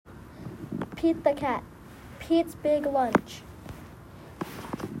Pete the cat. Pete's big lunch.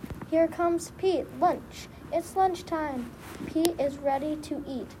 Here comes Pete. Lunch. It's lunchtime. Pete is ready to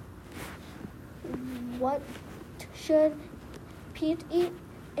eat. What should Pete eat?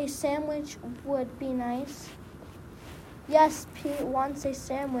 A sandwich would be nice. Yes, Pete wants a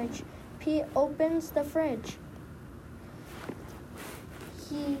sandwich. Pete opens the fridge.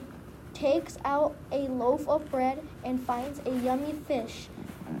 He takes out a loaf of bread and finds a yummy fish.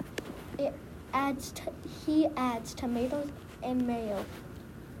 He adds tomatoes and mayo.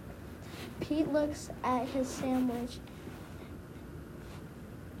 Pete looks at his sandwich.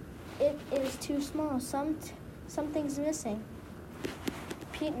 It is too small. Something's missing.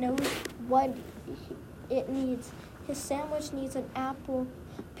 Pete knows what it needs. His sandwich needs an apple.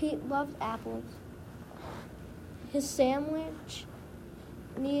 Pete loves apples. His sandwich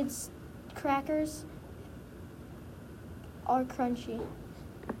needs crackers are crunchy.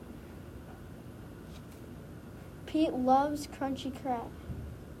 Pete loves crunchy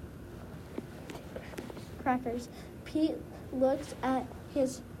crackers. Pete looks at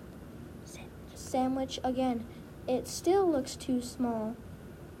his sandwich again. It still looks too small.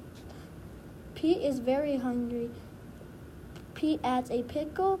 Pete is very hungry. Pete adds a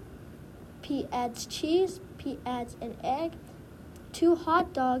pickle. Pete adds cheese. Pete adds an egg, 2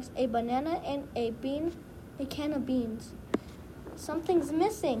 hot dogs, a banana, and a can of beans. Something's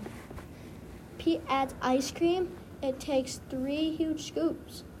missing. Pete adds ice cream. It takes 3 huge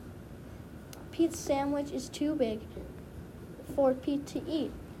scoops. Pete's sandwich is too big for Pete to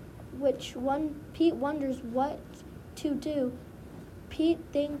eat. Pete wonders what to do. Pete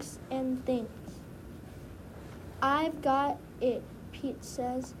thinks and thinks. I've got it, Pete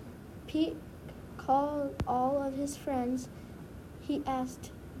says. Pete called all of his friends. He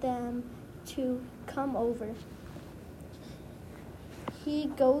asked them to come over.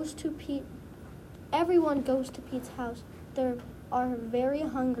 Everyone goes to Pete's house. They are very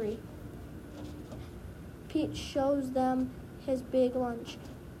hungry. Pete shows them his big lunch.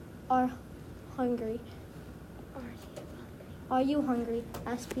 Are you hungry?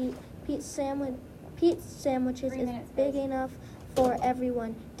 Asked Pete. Pete's sandwiches is big enough for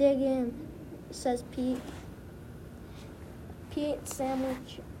everyone. Dig in, says Pete. Pete's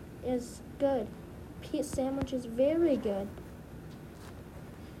sandwich is good. Pete's sandwich is very good.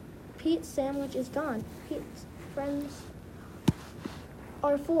 Pete's sandwich is gone. Pete's friends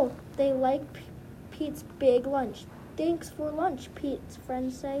are full. They like Pete's big lunch. Thanks for lunch, Pete's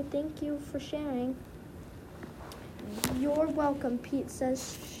friends say. Thank you for sharing. You're welcome, Pete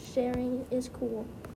says. Sharing is cool.